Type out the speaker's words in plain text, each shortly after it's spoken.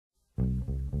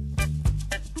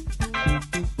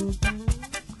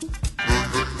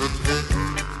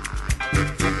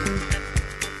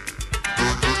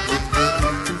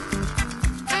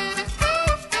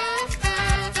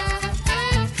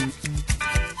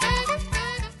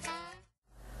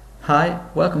Hi,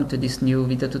 welcome to this new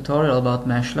video tutorial about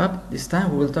MeshLab. This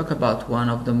time we will talk about one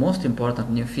of the most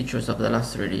important new features of the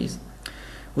last release,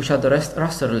 which are the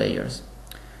raster layers.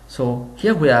 So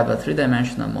here we have a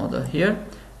three-dimensional model here,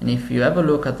 and if you have a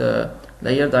look at the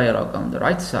layer dialog on the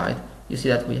right side, you see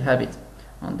that we have it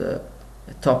on the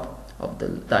top of the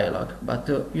dialog. But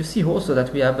you see also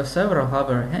that we have several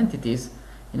other entities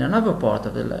in another part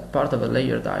of the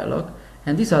layer dialog,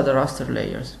 and these are the raster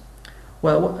layers.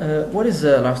 Well, what is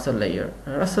a raster layer? A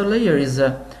raster layer is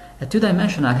a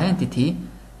two-dimensional entity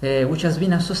which has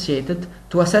been associated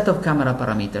to a set of camera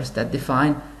parameters that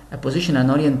define a position and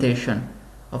orientation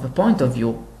of a point of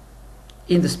view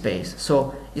in the space.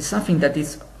 So it's something that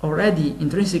is already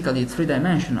intrinsically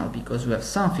three-dimensional because we have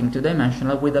something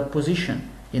two-dimensional with a position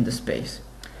in the space.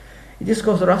 It is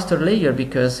called a raster layer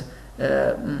because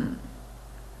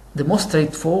the most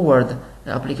straightforward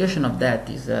application of that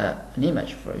is an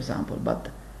image, for example, but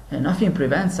nothing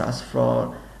prevents us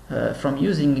from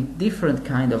using different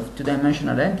kind of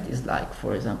two-dimensional entities, like,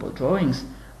 for example, drawings,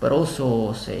 but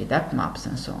also, say, depth maps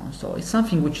and so on. So it's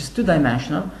something which is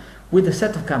two-dimensional with a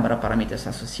set of camera parameters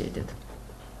associated.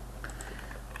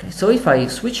 Okay, so if I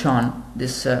switch on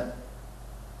this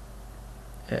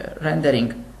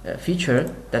rendering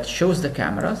feature that shows the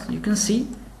cameras, you can see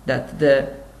that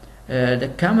the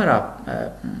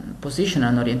camera position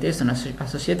and orientation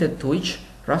associated to each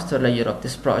raster layer of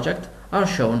this project are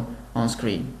shown on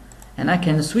screen, and I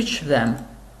can switch them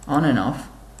on and off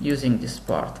using this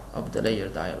part of the layer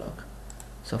dialog.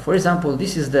 So for example,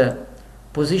 this is the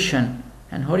position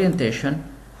and orientation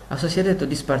associated to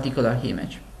this particular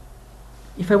image.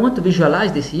 If I want to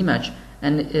visualize this image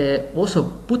and also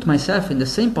put myself in the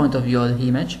same point of view of the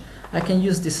image, I can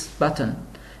use this button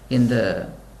in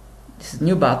this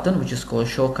new button, which is called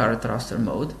Show Current Raster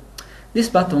Mode. This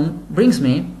button brings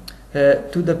me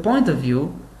to the point of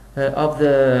view of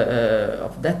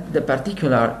the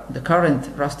current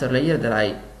raster layer that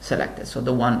I selected, so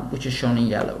the one which is shown in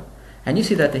yellow. And you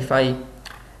see that if I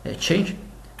change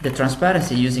the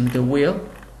transparency using the wheel,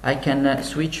 I can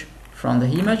switch from the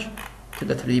image to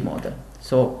the 3D model.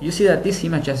 So you see that this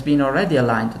image has been already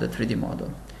aligned to the 3D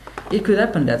model. It could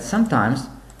happen that sometimes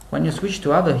when you switch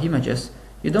to other images,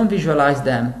 you don't visualize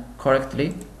them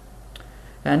correctly,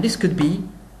 and this could be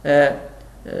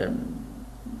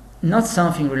not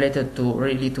something related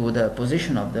to the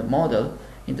position of the model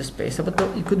in the space, but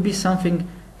it could be something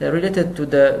related to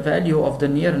the value of the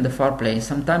near and the far plane.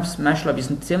 Sometimes MeshLab is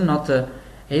still not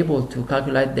able to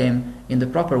calculate them in the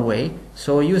proper way,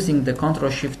 so using the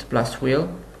Ctrl+Shift+ wheel,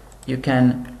 you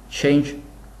can change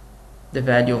the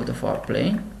value of the far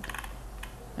plane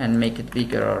and make it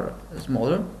bigger or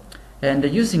smaller. And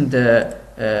using the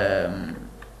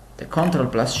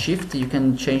Ctrl+Shift, you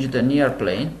can change the near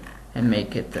plane and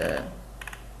make it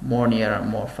more near and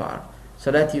more far. So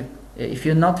that if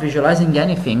you're not visualizing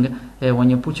anything,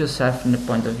 when you put yourself in the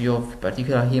point of view of a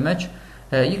particular image,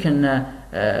 you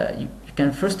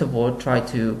can first of all try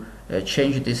to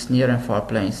change this near and far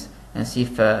planes and see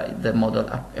if the model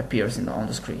appears on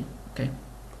the screen. Okay,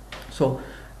 so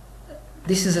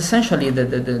this is essentially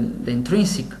the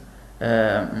intrinsic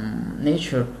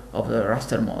nature of the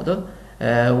raster model.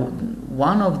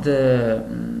 One of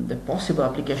the possible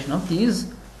application of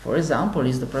these, for example,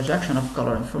 is the projection of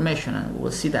color information, and we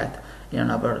will see that in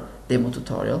another demo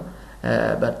tutorial.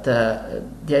 But the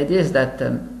idea is that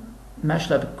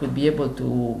MeshLab could be able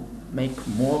to make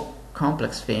more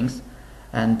complex things,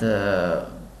 and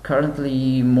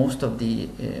currently most of the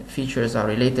features are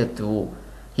related to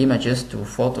images, to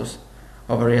photos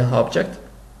of a real object.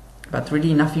 But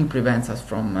really nothing prevents us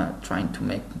from trying to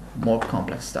make more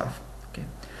complex stuff. Okay,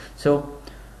 so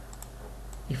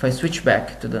if I switch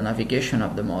back to the navigation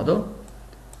of the model,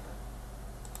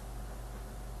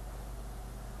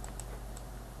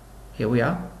 here we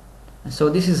are. And so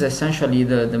this is essentially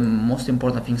the most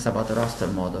important things about the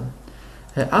raster model.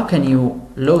 How can you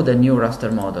load a new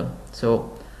raster model?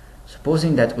 So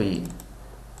supposing that we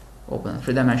open a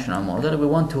three-dimensional model, we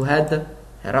want to add a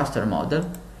raster model.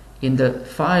 In the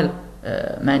File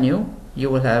menu, you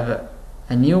will have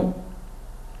a new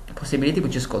possibility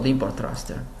which is called Import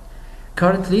Raster.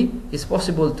 Currently, it's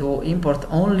possible to import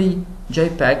only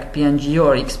JPEG, PNG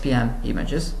or XPM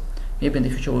images. Maybe in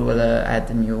the future we will add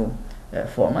new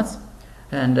formats.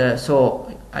 And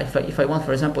so if I want,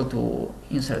 for example, to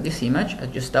insert this image, I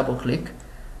just double-click.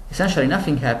 Essentially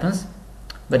nothing happens,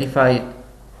 but if I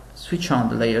switch on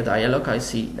the layer dialog, I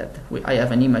see that I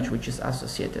have an image which is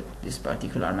associated with this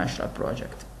particular MeshLab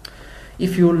project.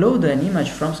 If you load an image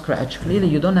from scratch, clearly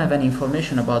you don't have any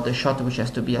information about the shot which has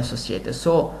to be associated.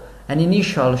 So an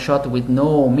initial shot with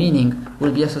no meaning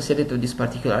will be associated to this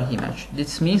particular image.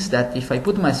 This means that if I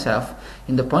put myself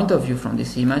in the point of view from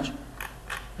this image,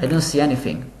 I don't see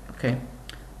anything. Okay,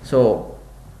 so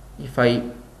if I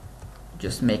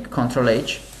just make Ctrl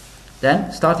H,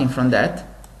 then starting from that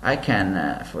I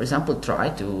can for example try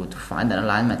to find an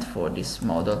alignment for this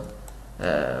model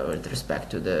with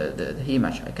respect to the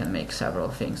image. I can make several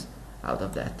things out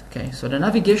of that. Okay, so the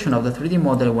navigation of the 3D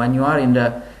model when you are in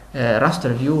the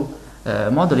raster view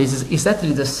model is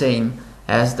exactly the same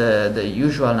as the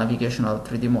usual navigation of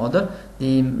 3D model.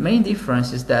 The main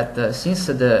difference is that since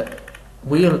the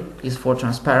wheel is for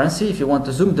transparency, if you want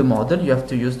to zoom the model you have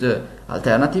to use the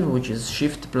alternative, which is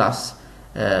Shift plus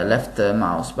left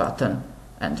mouse button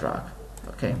and drag.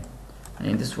 Okay, and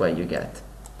in this way you get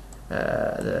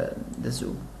the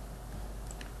zoom.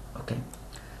 Okay,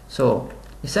 so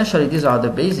essentially these are the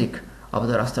basic of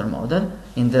the raster model.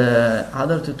 In the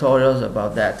other tutorials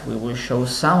about that we will show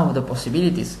some of the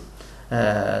possibilities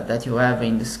that you have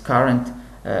in this current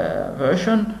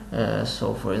version,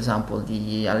 so for example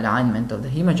the alignment of the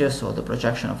images or the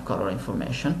projection of color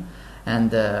information,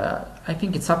 and I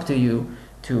think it's up to you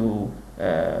to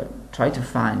try to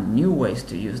find new ways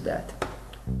to use that.